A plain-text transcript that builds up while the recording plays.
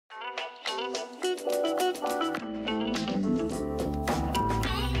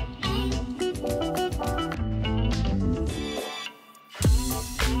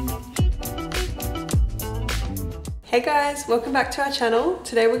Hey guys, welcome back to our channel.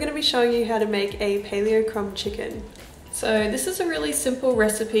 Today we're going to be showing you how to make a paleo crumb chicken. So this is a really simple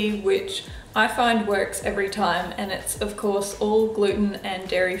recipe which I find works every time, and it's of course all gluten and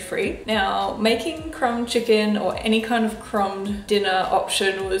dairy free. Now, making crumb chicken or any kind of crumbed dinner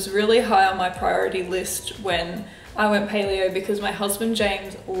option was really high on my priority list when I went paleo because my husband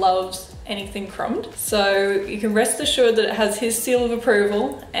James loves anything crumbed. So you can rest assured that it has his seal of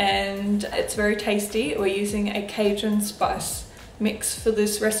approval and it's very tasty. We're using a Cajun spice mix for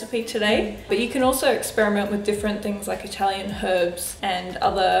this recipe today, but you can also experiment with different things like Italian herbs and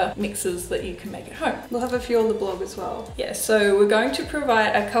other mixes that you can make at home. We'll have a few on the blog as well. Yeah, so we're going to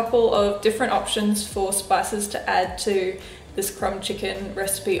provide a couple of different options for spices to add to this crumb chicken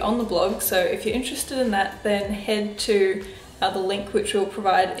recipe on the blog, so if you're interested in that, then head to the link which we'll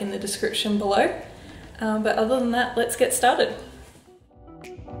provide in the description below. But other than that, let's get started.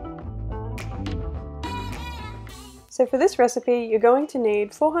 So for this recipe, you're going to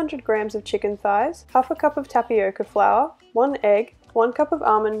need 400 grams of chicken thighs, half a cup of tapioca flour, 1 egg, 1 cup of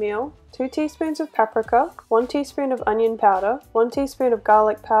almond meal, 2 teaspoons of paprika, 1 teaspoon of onion powder, 1 teaspoon of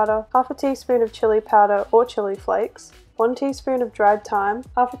garlic powder, half a teaspoon of chili powder or chili flakes, 1 teaspoon of dried thyme,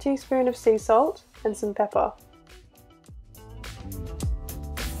 half a teaspoon of sea salt, and some pepper.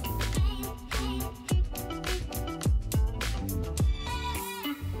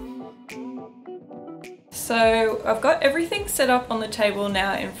 So I've got everything set up on the table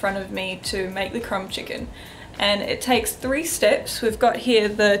now in front of me to make the crumb chicken, and it takes 3 steps. We've got here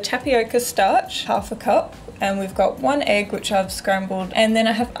the tapioca starch, half a cup, and we've got 1 egg which I've scrambled, and then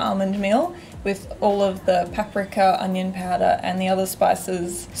I have almond meal with all of the paprika, onion powder and the other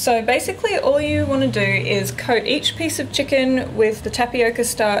spices. So basically all you want to do is coat each piece of chicken with the tapioca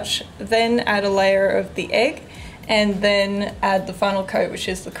starch, then add a layer of the egg, and then add the final coat, which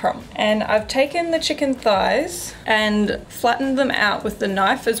is the crumb. And I've taken the chicken thighs and flattened them out with the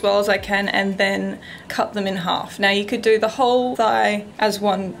knife as well as I can, and then cut them in half. Now you could do the whole thigh as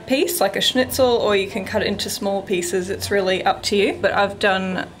one piece like a schnitzel, or you can cut it into small pieces. It's really up to you, but I've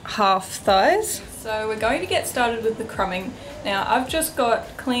done half thighs. So we're going to get started with the crumbing. Now I've just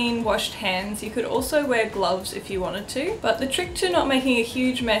got clean washed hands. You could also wear gloves if you wanted to, but the trick to not making a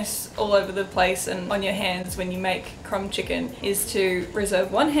huge mess all over the place and on your hands when you make crumb chicken is to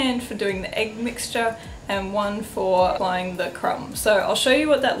reserve one hand for doing the egg mixture and one for applying the crumb. So I'll show you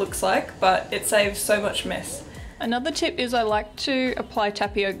what that looks like, but it saves so much mess. Another tip is I like to apply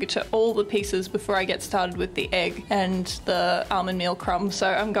tapioca to all the pieces before I get started with the egg and the almond meal crumb, so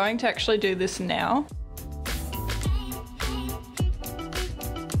I'm going to actually do this now.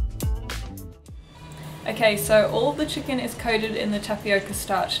 Okay, so all of the chicken is coated in the tapioca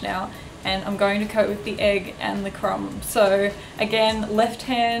starch now, and I'm going to coat with the egg and the crumb. So again, left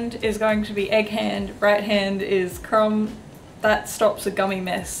hand is going to be egg hand, right hand is crumb. That stops a gummy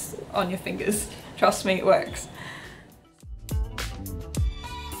mess on your fingers. Trust me, it works.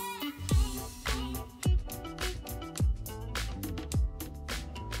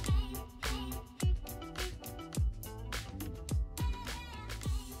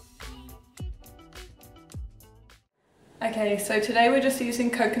 Okay, so today we're just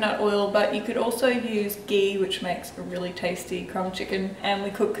using coconut oil, but you could also use ghee, which makes a really tasty crumb chicken, and we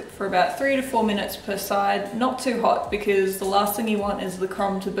cook it for about 3 to 4 minutes per side, not too hot because the last thing you want is the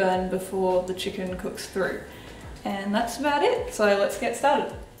crumb to burn before the chicken cooks through. And that's about it, so let's get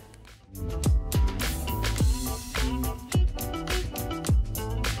started.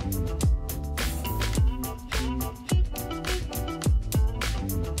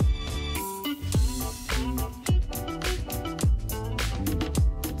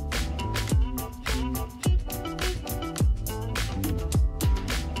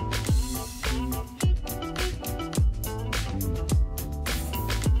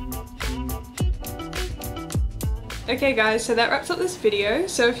 Okay guys, so that wraps up this video.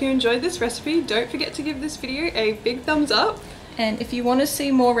 So if you enjoyed this recipe, don't forget to give this video a big thumbs up. And if you want to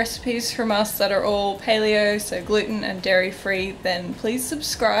see more recipes from us that are all paleo, so gluten and dairy free, then please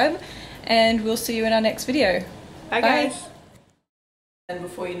subscribe, and we'll see you in our next video. Bye guys! And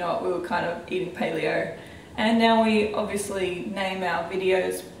before you know it, we were kind of eating paleo. And now we obviously name our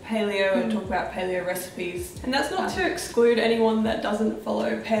videos paleo and talk about paleo recipes. And that's not to exclude anyone that doesn't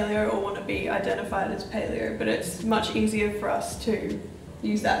follow paleo or want to be identified as paleo, but it's much easier for us to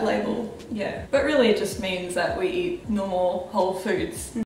use that label. Yeah, but really it just means that we eat normal whole foods.